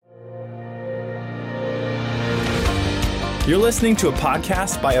You're listening to a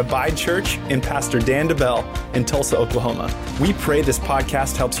podcast by Abide Church and Pastor Dan DeBell in Tulsa, Oklahoma. We pray this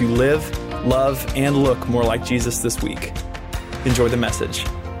podcast helps you live, love, and look more like Jesus this week. Enjoy the message.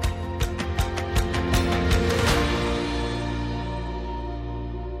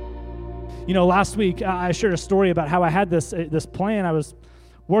 You know, last week I shared a story about how I had this plan. I was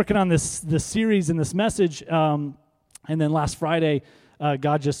working on this series and this message, and then last Friday,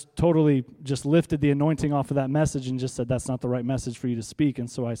 God just totally lifted the anointing off of that message and just said, that's not the right message for you to speak. And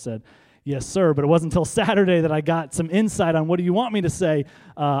so I said, yes, sir. But it wasn't until Saturday that I got some insight on what do you want me to say,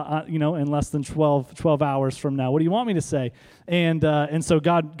 in less than 12 hours from now. What do you want me to say? And so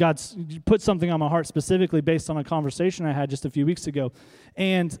God put something on my heart specifically based on a conversation I had just a few weeks ago.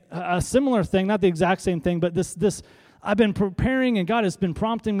 And a similar thing, not the exact same thing, but this I've been preparing, and God has been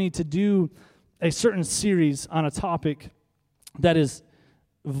prompting me to do a certain series on a topic that is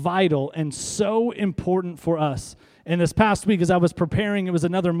vital and so important for us. And this past week, as I was preparing, it was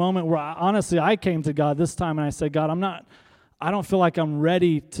another moment where I came to God this time and I said, God, I don't feel like I'm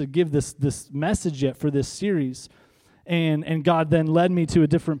ready to give this message yet for this series. And God then led me to a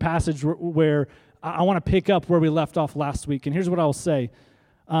different passage where I want to pick up where we left off last week. And here's what I'll say.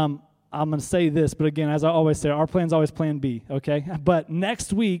 I'm going to say this, but again, as I always say, our plan's always plan B, okay? But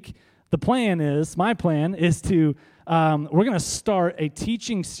next week, my plan is to, we're going to start a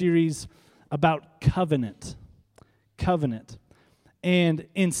teaching series about covenant. And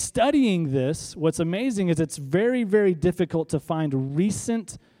in studying this, what's amazing is it's very, very difficult to find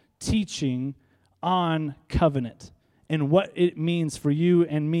recent teaching on covenant and what it means for you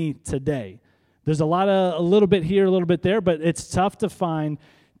and me today. There's a little bit here, a little bit there, but it's tough to find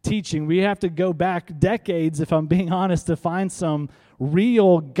teaching. We have to go back decades, if I'm being honest, to find some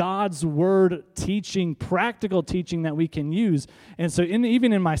real God's Word teaching, practical teaching that we can use. And so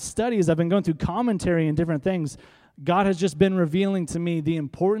even in my studies, I've been going through commentary and different things. God has just been revealing to me the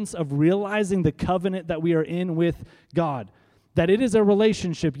importance of realizing the covenant that we are in with God. That it is a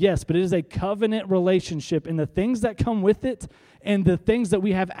relationship, yes, but it is a covenant relationship, and the things that come with it and the things that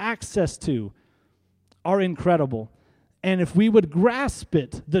we have access to are incredible. And if we would grasp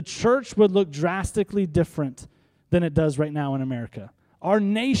it, the church would look drastically different than it does right now in America. Our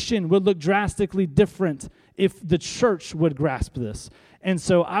nation would look drastically different if the church would grasp this. And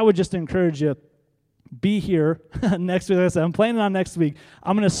so I would just encourage you, be here next week. Like I said, I'm planning on next week.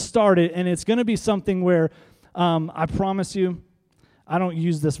 I'm going to start it, and it's going to be something where I promise you, I don't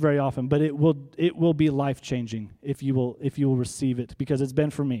use this very often, but it will be life-changing if you will receive it, because it's been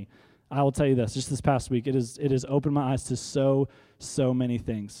for me. I will tell you this, just this past week, it has opened my eyes to so many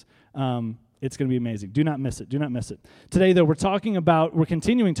things. It's going to be amazing. Do not miss it. Do not miss it. Today, though, we're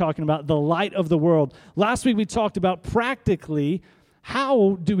continuing talking about the light of the world. Last week, we talked about practically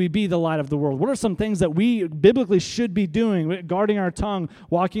how do we be the light of the world? What are some things that we biblically should be doing, guarding our tongue,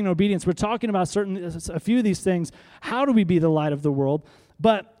 walking in obedience? We're talking about a few of these things. How do we be the light of the world?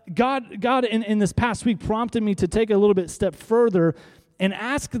 But God in this past week prompted me to take a little bit step further and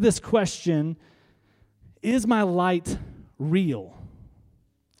ask this question: is my light real?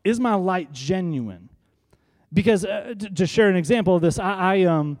 Is my light genuine? Because to share an example of this,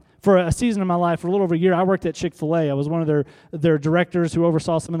 I for a season of my life, for a little over a year, I worked at Chick-fil-A. I was one of their directors who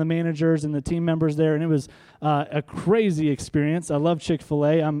oversaw some of the managers and the team members there, and it was a crazy experience. I love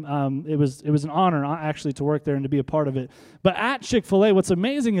Chick-fil-A. It was an honor actually to work there and to be a part of it. But at Chick-fil-A, what's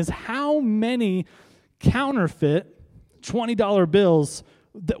amazing is how many counterfeit $20 bills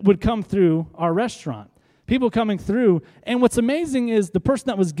that would come through our restaurant. People coming through. And what's amazing is the person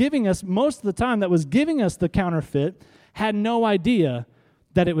that was giving us, most of the time that was giving us the counterfeit, had no idea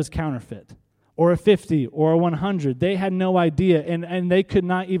that it was counterfeit, or a 50 or a 100. They had no idea, and they could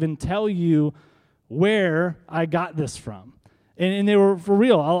not even tell you where I got this from. And they were, for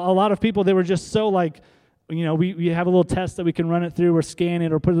real, a lot of people, they were just so like, we have a little test that we can run it through or scan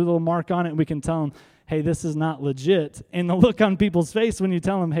it or put a little mark on it, and we can tell them, hey, this is not legit. And the look on people's face when you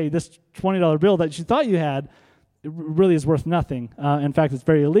tell them, hey, this $20 bill that you thought you had, it really is worth nothing. In fact, it's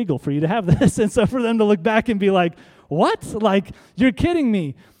very illegal for you to have this. And so for them to look back and be like, what? Like, you're kidding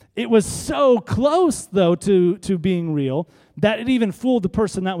me. It was so close, though, to being real that it even fooled the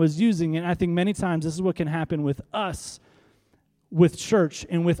person that was using it. And I think many times this is what can happen with us, with church,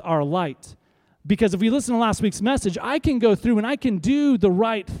 and with our light. Because if we listen to last week's message, I can go through and I can do the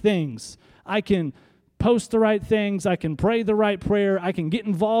right things. I can post the right things, I can pray the right prayer, I can get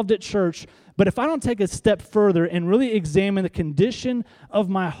involved at church, but if I don't take a step further and really examine the condition of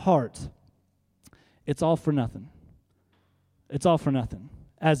my heart, it's all for nothing. It's all for nothing.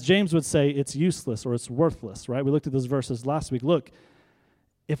 As James would say, it's useless or it's worthless, right? We looked at those verses last week. Look,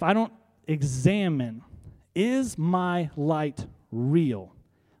 if I don't examine Is my light real?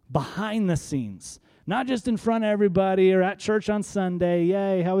 Behind the scenes. Not just in front of everybody or at church on Sunday.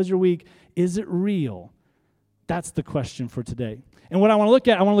 Yay, how was your week? Is it real? That's the question for today. And what I want to look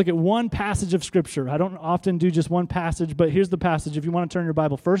at one passage of Scripture. I don't often do just one passage, but here's the passage. If you want to turn your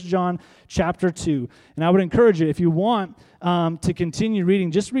Bible, 1 John chapter 2. And I would encourage you, if you want to continue reading,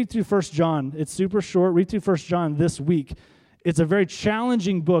 just read through 1 John. It's super short. Read through 1 John this week. It's a very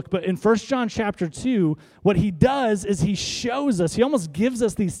challenging book, but in 1 John chapter 2, what he does is he shows us, he almost gives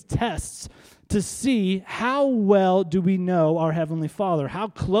us these tests to see how well do we know our Heavenly Father? How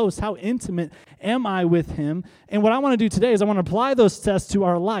close, how intimate am I with Him? And what I want to do today is I want to apply those tests to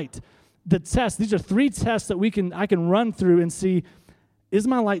our light. The tests, these are 3 tests that I can run through and see, is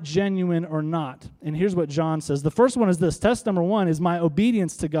my light genuine or not? And here's what John says. The first one is this. Test number 1 is my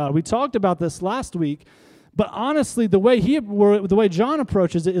obedience to God. We talked about this last week, but honestly, the way John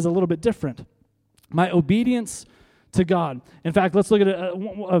approaches it is a little bit different. My obedience to God. In fact, let's look at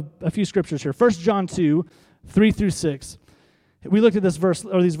a few scriptures here. 1 John 2, 3 through 6. We looked at this verse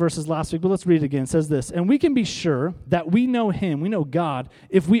or these verses last week, but let's read it again. It says this, and we can be sure that we know Him, we know God,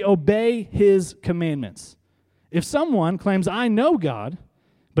 if we obey His commandments. If someone claims, I know God,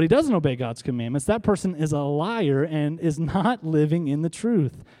 but he doesn't obey God's commandments, that person is a liar and is not living in the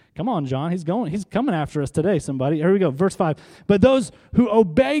truth. Come on, John. He's coming after us today, somebody. Here we go. Verse 5. But those who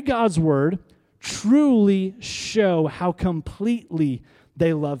obey God's word truly show how completely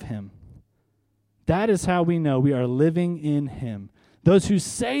they love Him. That is how we know we are living in Him. Those who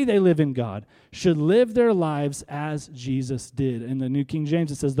say they live in God should live their lives as Jesus did. In the New King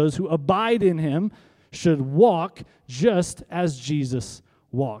James, it says, those who abide in Him should walk just as Jesus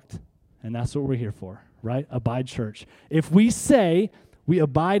walked. And that's what we're here for, right? Abide Church. If we say we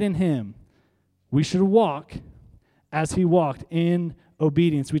abide in Him, we should walk as He walked in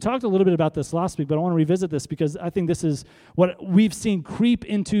obedience. We talked a little bit about this last week, but I want to revisit this because I think this is what we've seen creep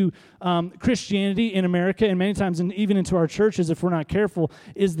into Christianity in America and many times even into our churches if we're not careful,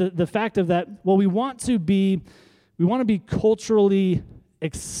 is the fact of that, well, we want to be culturally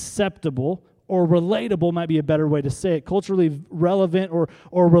acceptable or relatable might be a better way to say it, culturally relevant or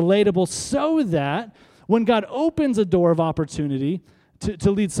relatable so that when God opens a door of opportunity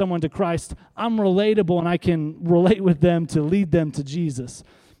to lead someone to Christ, I'm relatable and I can relate with them to lead them to Jesus.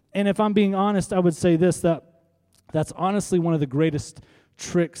 And if I'm being honest, I would say this, that's honestly one of the greatest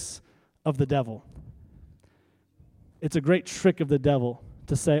tricks of the devil. It's a great trick of the devil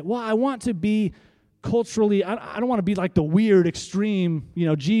to say, well, I want to be culturally, I don't want to be like the weird, extreme,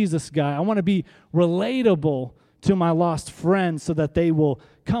 Jesus guy. I want to be relatable to my lost friends so that they will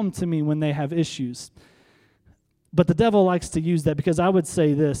come to me when they have issues. But the devil likes to use that because I would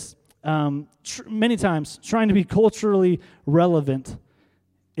say this, many times trying to be culturally relevant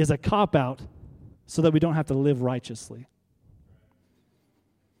is a cop-out so that we don't have to live righteously.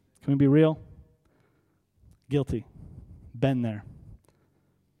 Can we be real? Guilty. Been there.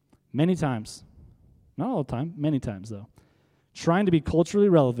 Many times. Not all the time, many times though. Trying to be culturally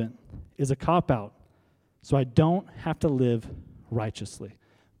relevant is a cop-out so I don't have to live righteously.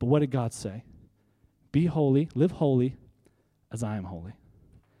 But what did God say? Be holy, live holy as I am holy.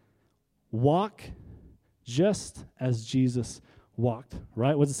 Walk just as Jesus walked,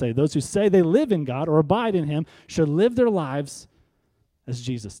 right? What does it say? Those who say they live in God or abide in Him should live their lives as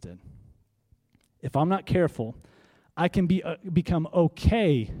Jesus did. If I'm not careful, I can become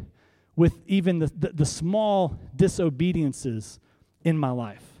okay with even the small disobediences in my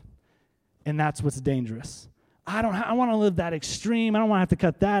life. And that's what's dangerous. I want to live that extreme. I don't want to have to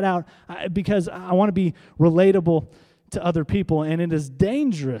cut that out because I want to be relatable to other people. And it is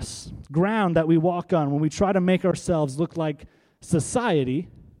dangerous ground that we walk on when we try to make ourselves look like society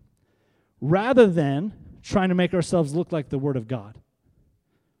rather than trying to make ourselves look like the Word of God.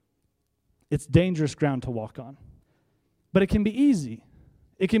 It's dangerous ground to walk on. But it can be easy.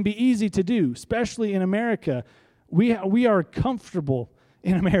 It can be easy to do, especially in America. We are comfortable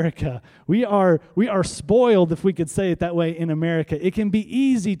in America. We are spoiled, if we could say it that way, in America. It can be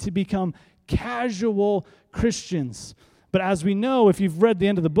easy to become casual Christians. But as we know, if you've read the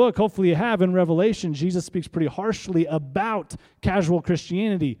end of the book, hopefully you have, in Revelation, Jesus speaks pretty harshly about casual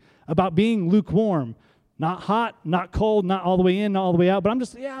Christianity, about being lukewarm, not hot, not cold, not all the way in, not all the way out. But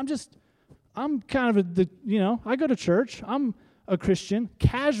I'm kind of I go to church. I'm a Christian.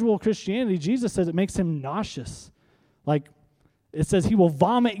 Casual Christianity, Jesus says it makes him nauseous. Like, it says he will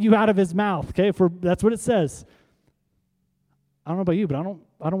vomit you out of his mouth, okay? That's what it says. I don't know about you, but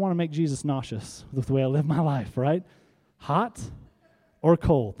I don't want to make Jesus nauseous with the way I live my life, right? Hot or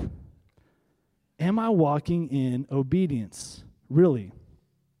cold? Am I walking in obedience? Really?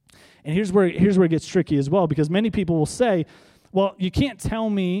 And here's where it gets tricky as well, because many people will say, well, you can't tell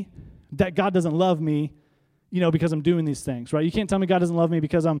me that God doesn't love me, because I'm doing these things, right? You can't tell me God doesn't love me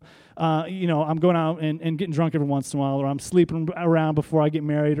because I'm going out and getting drunk every once in a while, or I'm sleeping around before I get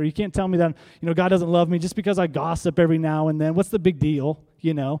married, or you can't tell me that, God doesn't love me just because I gossip every now and then. What's the big deal,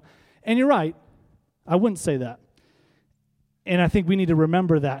 And you're right. I wouldn't say that. And I think we need to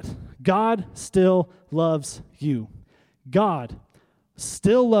remember that. God still loves you. God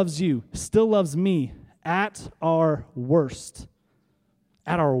still loves you, still loves me at our worst.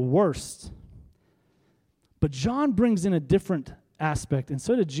 At our worst. But John brings in a different aspect, and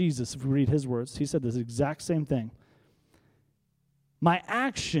so did Jesus, if we read his words. He said this exact same thing. My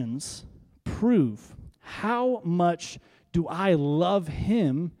actions prove how much do I love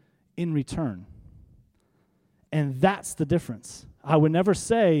him in return. And that's the difference. I would never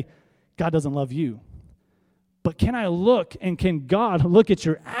say God doesn't love you. But can I look, and can God look at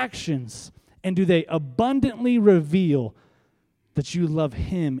your actions, and do they abundantly reveal that you love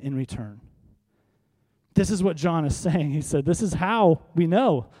him in return? This is what John is saying. He said, this is how we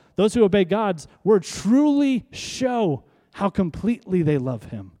know those who obey God's word truly show how completely they love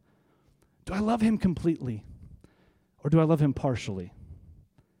him. Do I love him completely? Or do I love him partially?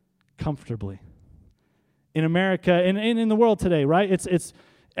 Comfortably? In America and in the world today, right? It's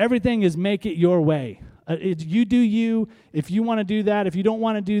everything is make it your way. You do you. If you want to do that, if you don't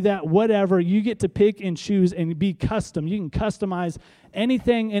want to do that, whatever, you get to pick and choose and be custom. You can customize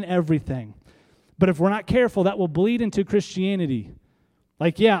anything and everything. But if we're not careful, that will bleed into Christianity.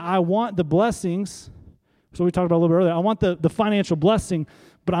 Like, yeah, I want the blessings. So we talked about a little bit earlier. I want the financial blessing,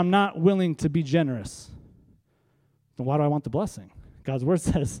 but I'm not willing to be generous. Then why do I want the blessing? God's word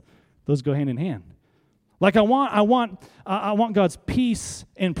says those go hand in hand. Like I want God's peace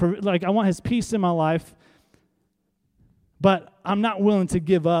and I want his peace in my life, but I'm not willing to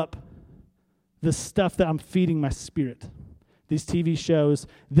give up the stuff that I'm feeding my spirit. These TV shows,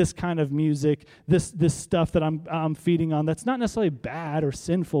 this kind of music, this stuff that I'm feeding on, that's not necessarily bad or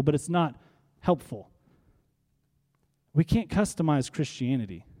sinful, but it's not helpful. We can't customize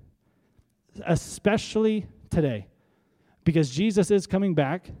Christianity, especially today, because Jesus is coming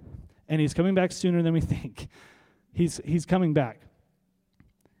back. And he's coming back sooner than we think. He's coming back.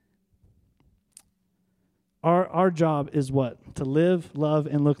 Our job is what? To live, love,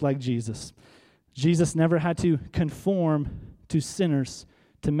 and look like Jesus. Jesus never had to conform to sinners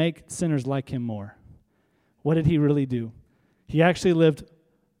to make sinners like him more. What did he really do? He actually lived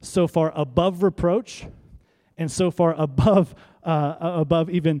so far above reproach and so far above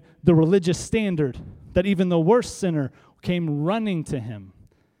even the religious standard that even the worst sinner came running to him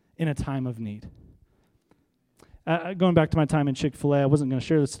in a time of need. Going back to my time in Chick-fil-A, I wasn't going to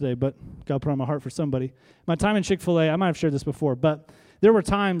share this today, but God put it on my heart for somebody. My time in Chick-fil-A, I might have shared this before, but there were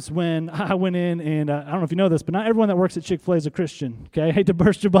times when I went in, and I don't know if you know this, but not everyone that works at Chick-fil-A is a Christian, okay? I hate to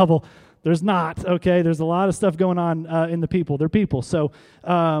burst your bubble. There's not, okay? There's a lot of stuff going on in the people. They're people. So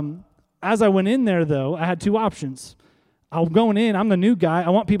as I went in there, though, I had two options. I'm going in, I'm the new guy. I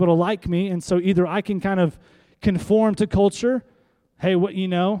want people to like me, and so either I can kind of conform to culture. Hey, what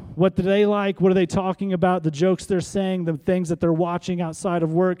do they like? What are they talking about? The jokes they're saying, the things that they're watching outside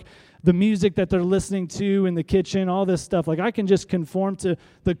of work, the music that they're listening to in the kitchen, all this stuff. Like I can just conform to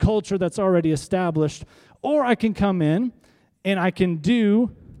the culture that's already established. Or I can come in and I can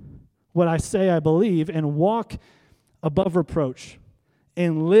do what I say I believe and walk above reproach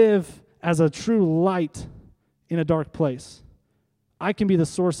and live as a true light in a dark place. I can be the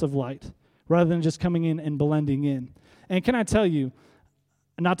source of light rather than just coming in and blending in. And can I tell you,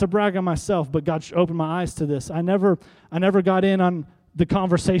 not to brag on myself, but God opened my eyes to this. I never got in on the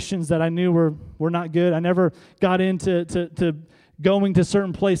conversations that I knew were not good. I never got into to going to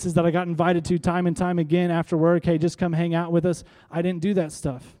certain places that I got invited to time and time again after work. Hey, just come hang out with us. I didn't do that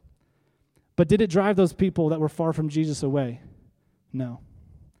stuff. But did it drive those people that were far from Jesus away? No.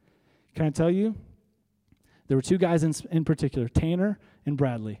 Can I tell you? There were two guys in particular, Tanner and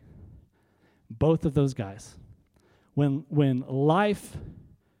Bradley. Both of those guys. When life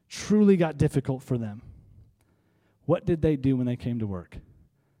truly got difficult for them, what did they do when they came to work?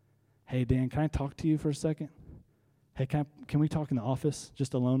 Hey, Dan, can I talk to you for a second? Hey, can we talk in the office,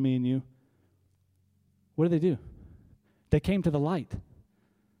 just alone, me and you? What did they do? They came to the light.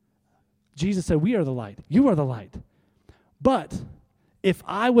 Jesus said, we are the light. You are the light. But if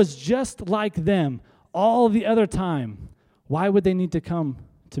I was just like them all the other time, why would they need to come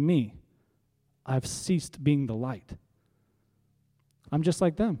to me? I've ceased being the light. I'm just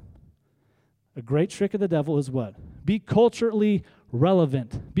like them. A great trick of the devil is what? Be culturally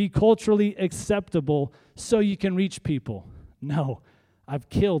relevant. Be culturally acceptable so you can reach people. No, I've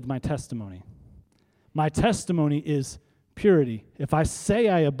killed my testimony. My testimony is purity. If I say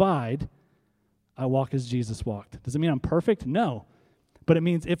I abide, I walk as Jesus walked. Does it mean I'm perfect? No. But it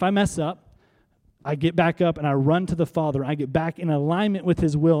means if I mess up, I get back up and I run to the Father. I get back in alignment with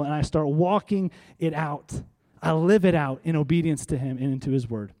His will and I start walking it out. I live it out in obedience to Him and into His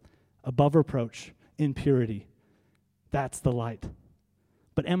word. Above reproach, in purity. That's the light.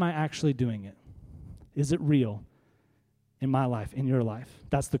 But am I actually doing it? Is it real in my life, in your life?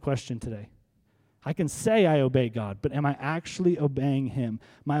 That's the question today. I can say I obey God, but am I actually obeying Him?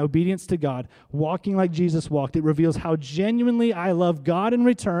 My obedience to God, walking like Jesus walked, it reveals how genuinely I love God in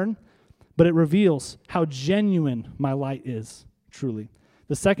return, but it reveals how genuine my light is, truly.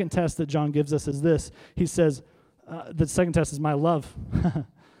 The second test that John gives us is this. He says, the second test is my love.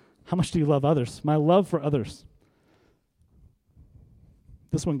 How much do you love others? My love for others.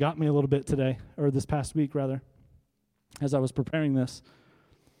 This one got me a little bit today, or this past week, rather, as I was preparing this.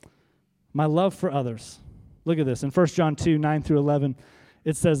 My love for others. Look at this. In 1 John 2, 9 through 11,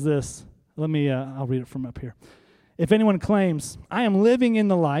 it says this. I'll read it from up here. If anyone claims, I am living in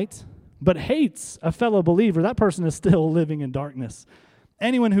the light, but hates a fellow believer, that person is still living in darkness.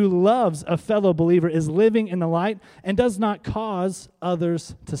 Anyone who loves a fellow believer is living in the light and does not cause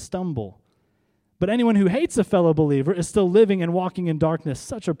others to stumble. But anyone who hates a fellow believer is still living and walking in darkness.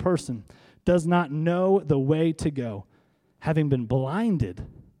 Such a person does not know the way to go, having been blinded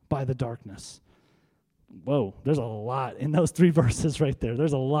by the darkness. Whoa, there's a lot in those 3 verses right there.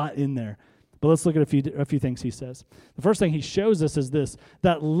 There's a lot in there. But let's look at a few things he says. The first thing he shows us is this,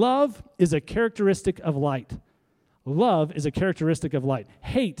 that love is a characteristic of light. Love is a characteristic of light.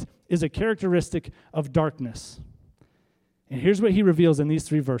 Hate is a characteristic of darkness. And here's what he reveals in these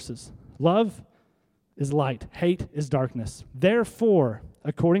 3 verses. Love is light. Hate is darkness. Therefore,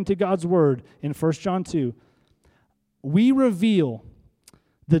 according to God's word in 1 John 2, we reveal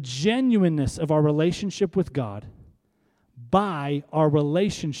the genuineness of our relationship with God by our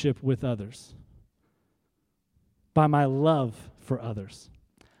relationship with others, by my love for others.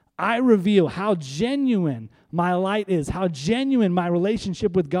 I reveal how genuine my light is, how genuine my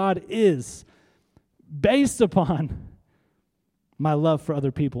relationship with God is, based upon my love for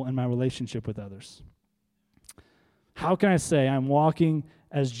other people and my relationship with others. How can I say I'm walking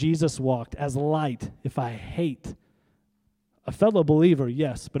as Jesus walked, as light, if I hate a fellow believer?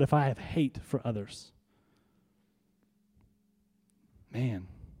 Yes, but if I have hate for others. Man,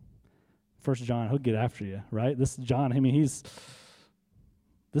 1 John, he'll get after you, right? This John,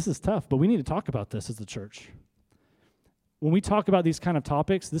 this is tough, but we need to talk about this as the church. When we talk about these kind of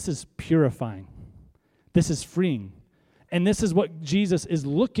topics, this is purifying. This is freeing. And this is what Jesus is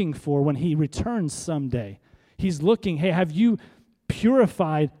looking for when He returns someday. He's looking, hey, have you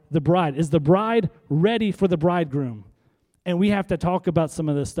purified the bride? Is the bride ready for the bridegroom? And we have to talk about some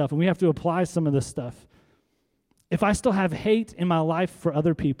of this stuff, and we have to apply some of this stuff. If I still have hate in my life for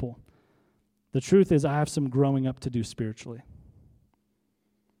other people, the truth is I have some growing up to do spiritually.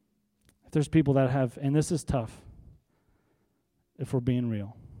 If there's people that have, and this is tough, if we're being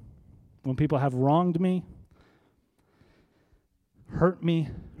real. When people have wronged me, hurt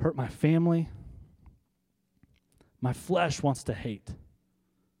my family, my flesh wants to hate.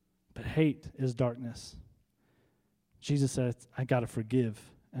 But hate is darkness. Jesus says, I got to forgive,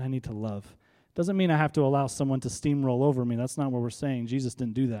 and I need to love. Doesn't mean I have to allow someone to steamroll over me. That's not what we're saying. Jesus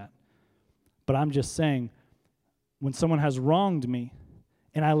didn't do that. But I'm just saying, when someone has wronged me,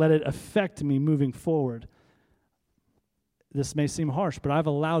 and I let it affect me moving forward, this may seem harsh, but I've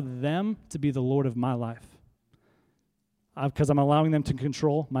allowed them to be the Lord of my life. Because I'm allowing them to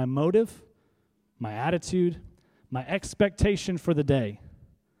control my motive, my attitude, my expectation for the day.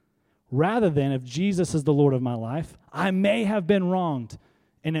 Rather than if Jesus is the Lord of my life, I may have been wronged,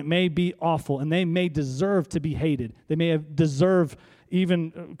 and it may be awful, and they may deserve to be hated. They may have deserved,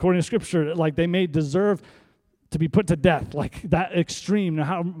 even according to Scripture, like they may deserve to be put to death, like that extreme,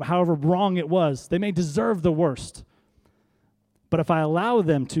 however wrong it was. They may deserve the worst. But if I allow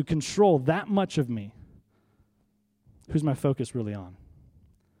them to control that much of me, who's my focus really on?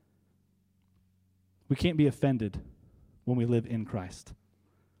 We can't be offended when we live in Christ.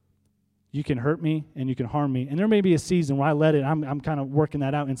 You can hurt me and you can harm me. And there may be a season where I let it, I'm kind of working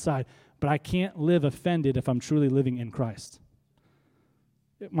that out inside. But I can't live offended if I'm truly living in Christ.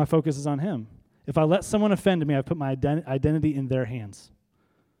 My focus is on Him. If I let someone offend me, I put my identity in their hands.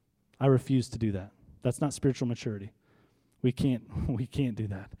 I refuse to do that. That's not spiritual maturity. We can't do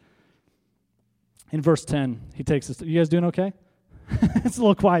that. In verse 10, he takes us, you guys doing okay? It's a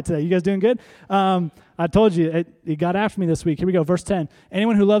little quiet today. You guys doing good? I told you, it got after me this week. Here we go, verse 10.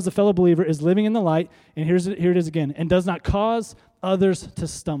 Anyone who loves a fellow believer is living in the light, and here it is again, and does not cause others to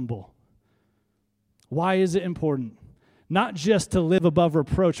stumble. Why is it important? Not just to live above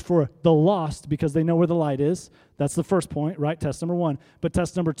reproach for the lost because they know where the light is. That's the first point, right? Test number 1. But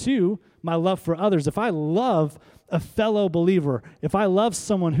test number 2, my love for others. If I love a fellow believer, if I love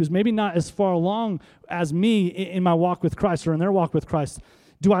someone who's maybe not as far along as me in my walk with Christ or in their walk with Christ,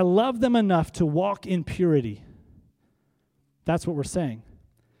 do I love them enough to walk in purity? That's what we're saying.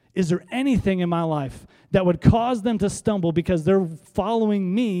 Is there anything in my life that would cause them to stumble because they're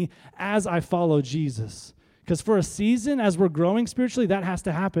following me as I follow Jesus? Because for a season, as we're growing spiritually, that has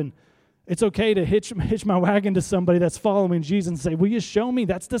to happen. It's okay to hitch my wagon to somebody that's following Jesus and say, will you show me?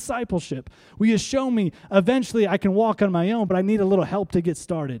 That's discipleship. Will you show me? Eventually, I can walk on my own, but I need a little help to get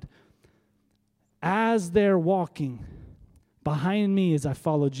started. As they're walking behind me as I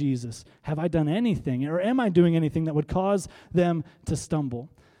follow Jesus, have I done anything, or am I doing anything that would cause them to stumble?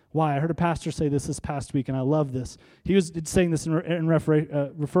 Why? I heard a pastor say this past week, and I love this. He was saying this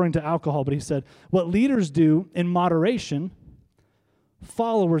referring to alcohol, but he said, what leaders do in moderation,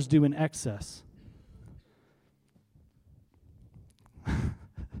 followers do in excess.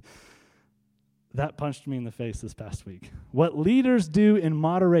 That punched me in the face this past week. What leaders do in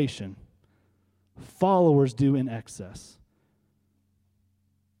moderation, followers do in excess.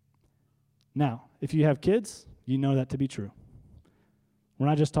 Now, if you have kids, you know that to be true. We're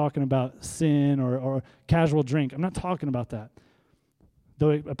not just talking about sin or casual drink. I'm not talking about that,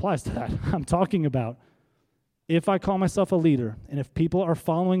 though it applies to that. I'm talking about if I call myself a leader and if people are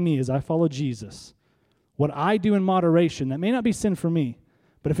following me as I follow Jesus, what I do in moderation, that may not be sin for me,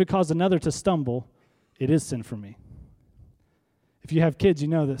 but if it caused another to stumble, it is sin for me. If you have kids, you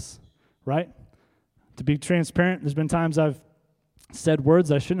know this, right? To be transparent, there's been times I've said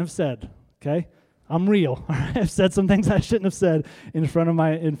words I shouldn't have said, okay? I'm real. I've said some things I shouldn't have said in front of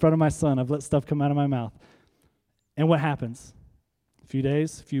my son. I've let stuff come out of my mouth. And what happens? A few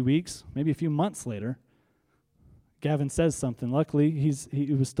days, a few weeks, maybe a few months later, Gavin says something. Luckily,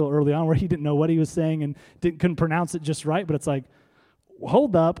 he was still early on where he didn't know what he was saying and couldn't pronounce it just right, but it's like,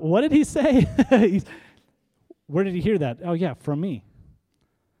 hold up, what did he say? Where did he hear that? Oh, yeah, from me.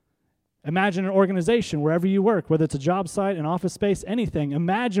 Imagine an organization, wherever you work, whether it's a job site, an office space, anything.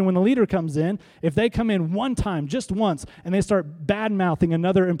 Imagine when the leader comes in, if they come in one time, just once, and they start bad-mouthing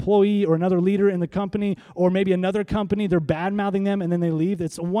another employee or another leader in the company, or maybe another company, they're bad-mouthing them, and then they leave.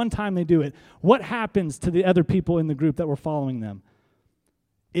 It's one time they do it. What happens to the other people in the group that were following them?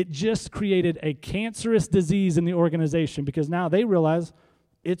 It just created a cancerous disease in the organization because now they realize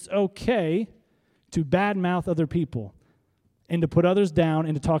it's okay to bad-mouth other people and to put others down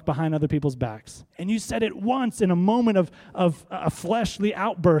and to talk behind other people's backs. And you said it once in a moment of a fleshly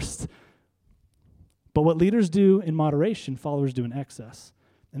outburst. But what leaders do in moderation, followers do in excess.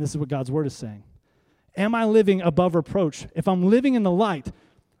 And this is what God's word is saying. Am I living above reproach? If I'm living in the light,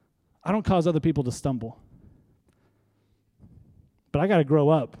 I don't cause other people to stumble. But I got to grow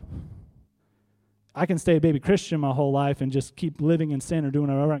up. I can stay a baby Christian my whole life and just keep living in sin or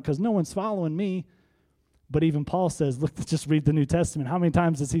doing whatever because no one's following me. But even Paul says, look, just read the New Testament. How many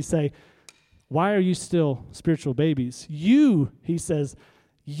times does he say, why are you still spiritual babies? He says,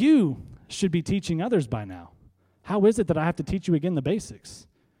 you should be teaching others by now. How is it that I have to teach you again the basics?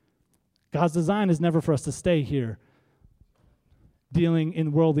 God's design is never for us to stay here dealing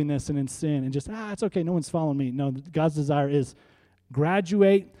in worldliness and in sin and just, it's okay, no one's following me. No, God's desire is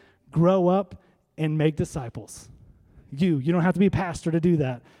graduate, grow up, and make disciples. You don't have to be a pastor to do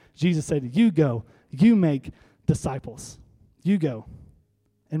that. Jesus said, you go. You make disciples. You go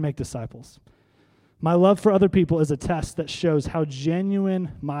and make disciples. My love for other people is a test that shows how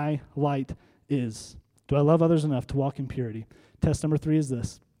genuine my light is. Do I love others enough to walk in purity? Test number 3 is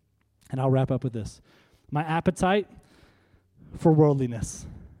this, and I'll wrap up with this. My appetite for worldliness.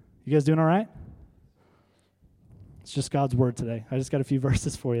 You guys doing all right? It's just God's word today. I just got a few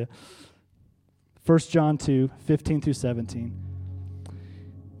verses for you. 1 John 2, 15 through 17.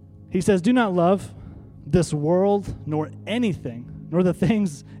 He says, do not love this world, nor anything, nor the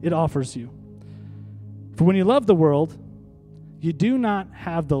things it offers you. For when you love the world, you do not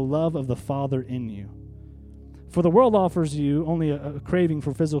have the love of the Father in you. For the world offers you only a craving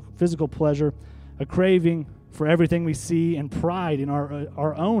for physical pleasure, a craving for everything we see, and pride in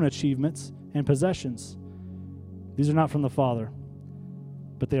our own achievements and possessions. These are not from the Father,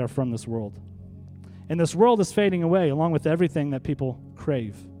 but they are from this world. And this world is fading away along with everything that people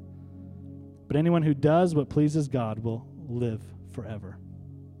crave. But anyone who does what pleases God will live forever.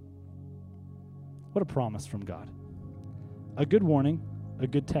 What a promise from God. A good warning, a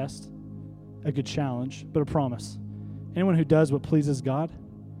good test, a good challenge, but a promise. Anyone who does what pleases God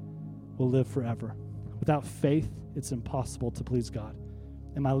will live forever. Without faith, it's impossible to please God.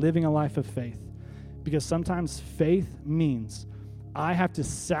 Am I living a life of faith? Because sometimes faith means I have to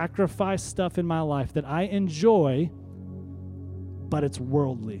sacrifice stuff in my life that I enjoy, but it's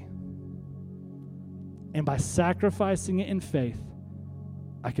worldly. And by sacrificing it in faith,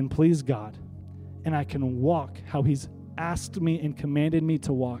 I can please God, and I can walk how He's asked me and commanded me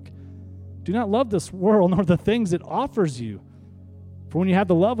to walk. Do not love this world nor the things it offers you. For when you have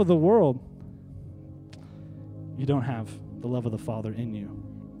the love of the world, you don't have the love of the Father in you.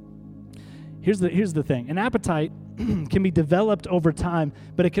 Here's the thing. An appetite can be developed over time,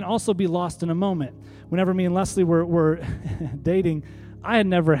 but it can also be lost in a moment. Whenever me and Leslie were dating, I had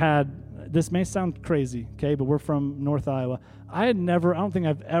never had, this may sound crazy, okay, but we're from North Iowa. I don't think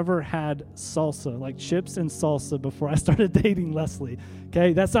I've ever had salsa, like chips and salsa, before I started dating Leslie,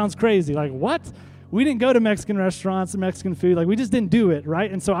 okay? That sounds crazy. Like, what? We didn't go to Mexican restaurants and Mexican food. Like, we just didn't do it,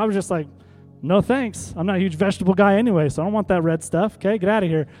 right? And so I was just like, no thanks. I'm not a huge vegetable guy anyway, so I don't want that red stuff, okay? Get out of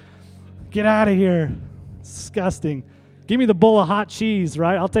here. Get out of here. It's disgusting. Give me the bowl of hot cheese,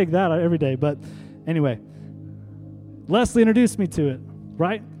 right? I'll take that every day. But anyway, Leslie introduced me to it,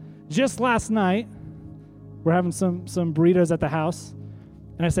 right? Just last night, we're having some burritos at the house,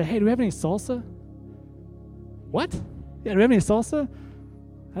 and I say, hey, do we have any salsa? What? Yeah, do we have any salsa?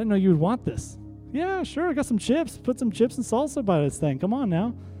 I didn't know you would want this. Yeah, sure, I got some chips. Put some chips and salsa by this thing. Come on now.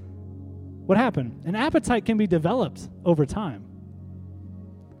 What happened? An appetite can be developed over time.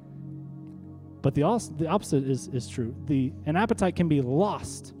 But the opposite is true. An appetite can be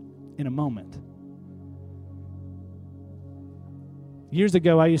lost in a moment. Years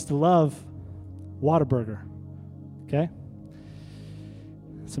ago, I used to love Whataburger. Okay?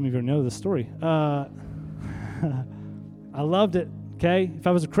 Some of you know the story. I loved it. Okay? If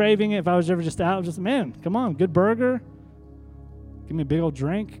I was craving it, if I was ever just out, just, man, come on, good burger. Give me a big old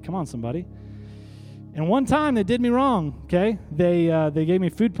drink. Come on, somebody. And one time they did me wrong. Okay? They gave me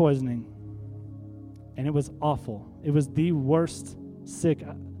food poisoning. And it was awful. It was the worst sick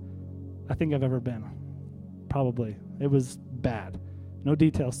I think I've ever been. Probably. It was bad. No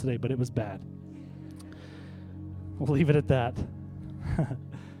details today, but it was bad. We'll leave it at that.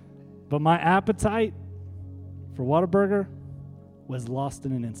 But my appetite for Whataburger was lost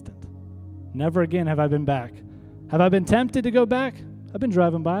in an instant. Never again have I been back. Have I been tempted to go back? I've been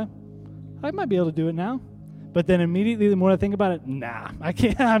driving by. I might be able to do it now. But then immediately, the more I think about it, nah, I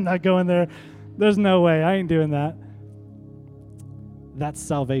can't. I'm not going there. There's no way. I ain't doing that. That's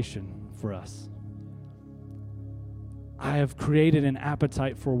salvation for us. I have created an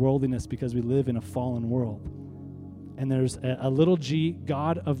appetite for worldliness because we live in a fallen world. And there's a little g,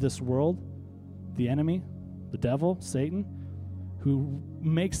 God of this world, the enemy, the devil, Satan, who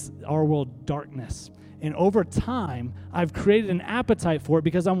makes our world darkness. And over time, I've created an appetite for it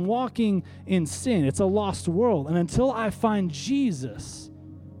because I'm walking in sin. It's a lost world. And until I find Jesus,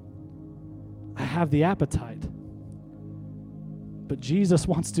 I have the appetite. But Jesus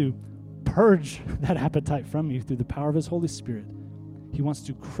wants to purge that appetite from you through the power of His Holy Spirit. He wants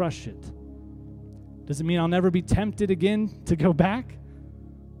to crush it. Does it mean I'll never be tempted again to go back?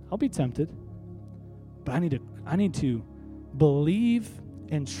 I'll be tempted. But I need to believe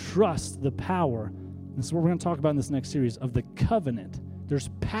and trust the power. This is what we're going to talk about in this next series of the covenant. There's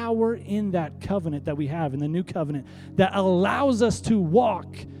power in that covenant that we have in the new covenant that allows us to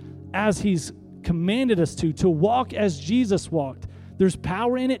walk as He's commanded us to walk as Jesus walked. There's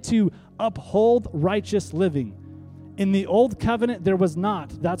power in it to uphold righteous living. In the old covenant, there was not.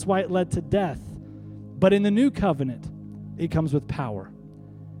 That's why it led to death. But in the new covenant, it comes with power.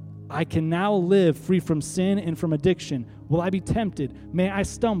 I can now live free from sin and from addiction. Will I be tempted? May I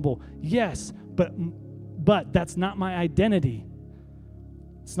stumble? Yes, but that's not my identity.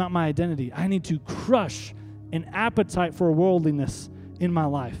 It's not my identity. I need to crush an appetite for worldliness in my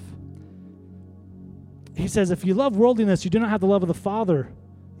life. He says, if you love worldliness, you do not have the love of the Father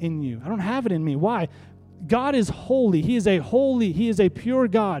in you. I don't have it in me. Why? God is holy. He is a pure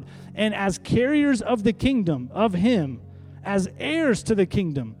God. And as carriers of the kingdom, of Him, as heirs to the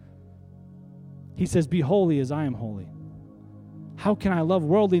kingdom, He says, be holy as I am holy. How can I love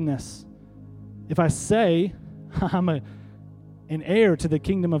worldliness if I say I'm an heir to the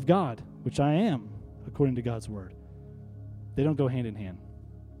kingdom of God, which I am, according to God's word? They don't go hand in hand.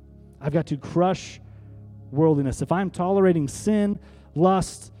 I've got to crush worldliness. If I'm tolerating sin,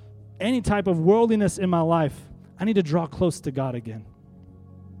 lust, any type of worldliness in my life, I need to draw close to God again.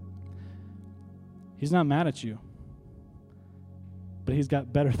 He's not mad at you, but He's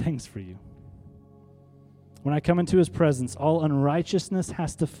got better things for you. When I come into his presence, all unrighteousness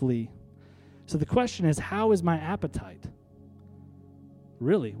has to flee. So the question is, how is my appetite?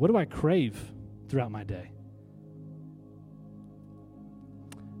 Really, what do I crave throughout my day?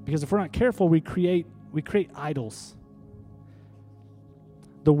 Because if we're not careful, we create idols.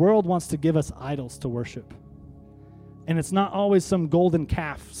 The world wants to give us idols to worship. And it's not always some golden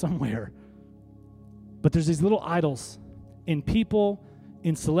calf somewhere. But there's these little idols in people,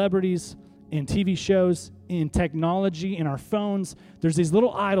 in celebrities, in TV shows, in technology, in our phones. There's these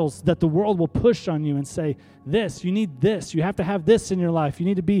little idols that the world will push on you and say, this, you need this. You have to have this in your life. You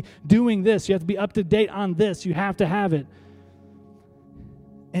need to be doing this. You have to be up to date on this. You have to have it.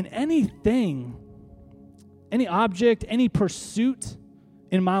 And anything, any object, any pursuit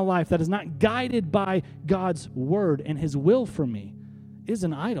in my life that is not guided by God's word and his will for me is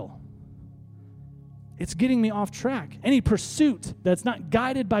an idol. It's getting me off track. Any pursuit that's not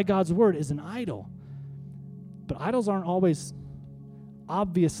guided by God's word is an idol. But idols aren't always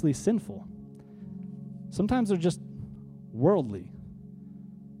obviously sinful. Sometimes they're just worldly.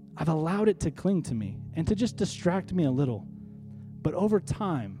 I've allowed it to cling to me and to just distract me a little. But over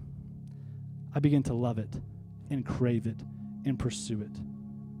time, I begin to love it and crave it and pursue it.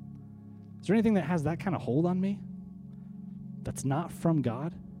 Is there anything that has that kind of hold on me that's not from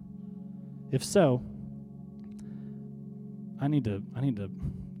God? If so, I need to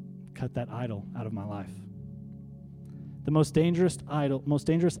cut that idol out of my life. The most dangerous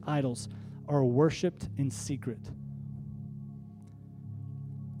idols are worshipped in secret.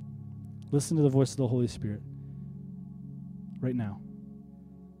 Listen to the voice of the Holy Spirit right now.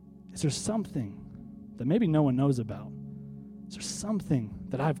 Is there something that maybe no one knows about? Is there something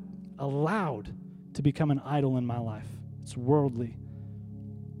that I've allowed to become an idol in my life? It's worldly,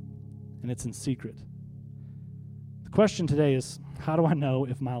 and it's in secret. The question today is, how do I know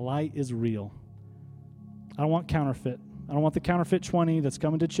if my light is real? I don't want counterfeit. I don't want the counterfeit 20 that's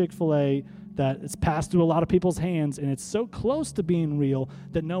coming to Chick-fil-A, that it's passed through a lot of people's hands, and it's so close to being real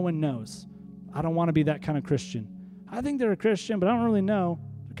that no one knows. I don't want to be that kind of Christian. I think they're a Christian, but I don't really know.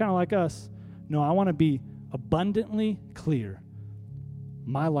 They're kind of like us. No, I want to be abundantly clear.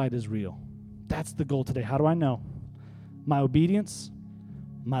 My light is real. That's the goal today. How do I know? My obedience,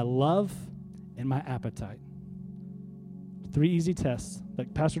 my love, and my appetite. 3 easy tests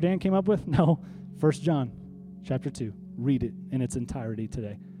that Pastor Dan came up with? No, 1 John chapter 2. Read it in its entirety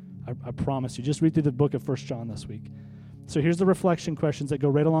today. I promise you. Just read through the book of 1 John this week. So here's the reflection questions that go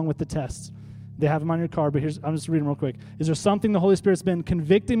right along with the tests. They have them on your card, but I'm just reading real quick. Is there something the Holy Spirit's been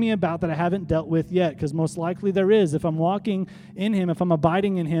convicting me about that I haven't dealt with yet? Because most likely there is. If I'm walking in him, if I'm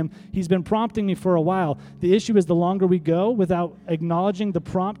abiding in him, he's been prompting me for a while. The issue is the longer we go without acknowledging the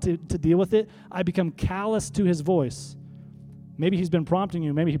prompt to deal with it, I become callous to his voice. Maybe he's been prompting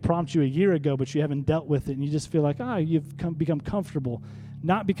you. Maybe he prompted you a year ago, but you haven't dealt with it, and you just feel like, you've become comfortable.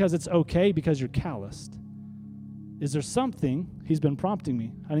 Not because it's okay, because you're calloused. Is there something he's been prompting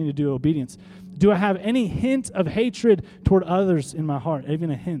me? I need to do obedience. Do I have any hint of hatred toward others in my heart? Even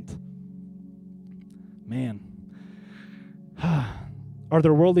a hint. Man. Are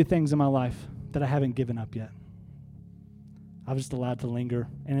there worldly things in my life that I haven't given up yet? I've just allowed to linger,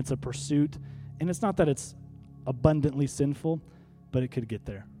 and it's a pursuit. And it's not that it's abundantly sinful, but it could get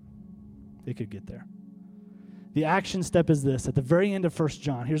there. It could get there. The action step is this. At the very end of 1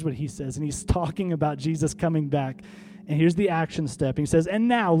 John, here's what he says, and he's talking about Jesus coming back. And here's the action step. He says, and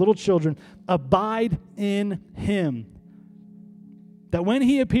now, little children, abide in him, that when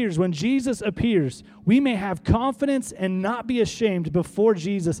he appears, when Jesus appears, we may have confidence and not be ashamed before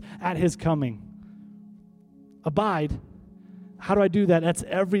Jesus at his coming. Abide. How do I do that? That's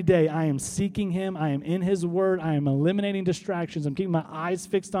every day. I am seeking him. I am in his word. I am eliminating distractions. I'm keeping my eyes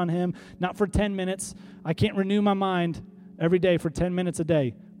fixed on him, not for 10 minutes. I can't renew my mind every day for 10 minutes a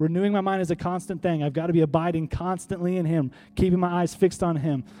day. Renewing my mind is a constant thing. I've got to be abiding constantly in him, keeping my eyes fixed on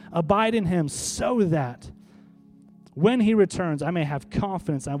him. Abide in him so that when he returns, I may have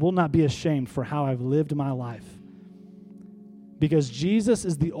confidence. I will not be ashamed for how I've lived my life. Because Jesus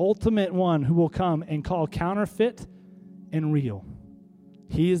is the ultimate one who will come and call counterfeit and real.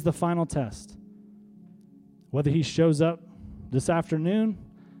 He is the final test. Whether he shows up this afternoon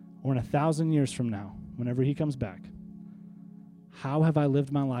or in 1,000 years from now, whenever he comes back, how have I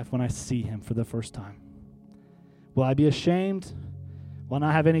lived my life when I see him for the first time? Will I be ashamed? Will I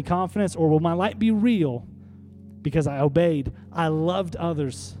not have any confidence? Or will my light be real because I obeyed? I loved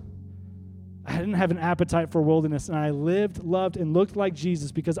others. I didn't have an appetite for worldliness, and I lived, loved, and looked like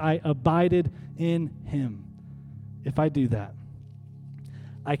Jesus because I abided in him. If I do that,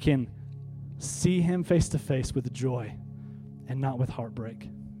 I can see him face to face with joy and not with heartbreak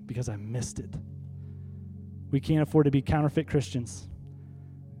because I missed it. We can't afford to be counterfeit Christians.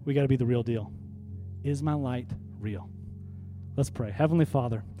 We got to be the real deal. Is my light real? Let's pray. Heavenly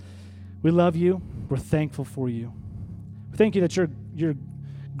Father, we love you. We're thankful for you. We thank you that your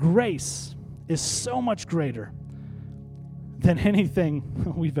grace is so much greater than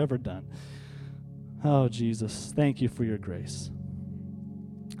anything we've ever done. Oh, Jesus, thank you for your grace.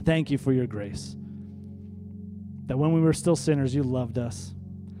 Thank you for your grace. That when we were still sinners, you loved us.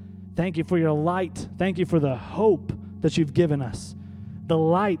 Thank you for your light. Thank you for the hope that you've given us. The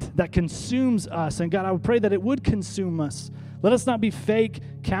light that consumes us. And God, I would pray that it would consume us. Let us not be fake,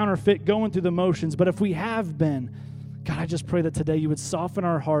 counterfeit, going through the motions. But if we have been, God, I just pray that today you would soften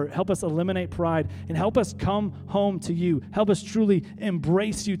our heart, help us eliminate pride, and help us come home to you. Help us truly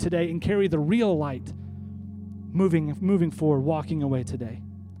embrace you today and carry the real light moving forward, walking away today.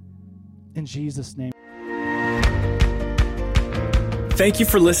 In Jesus' name. Thank you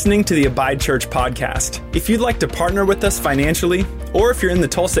for listening to the Abide Church podcast. If you'd like to partner with us financially, or if you're in the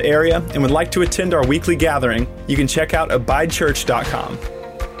Tulsa area and would like to attend our weekly gathering, you can check out abidechurch.com.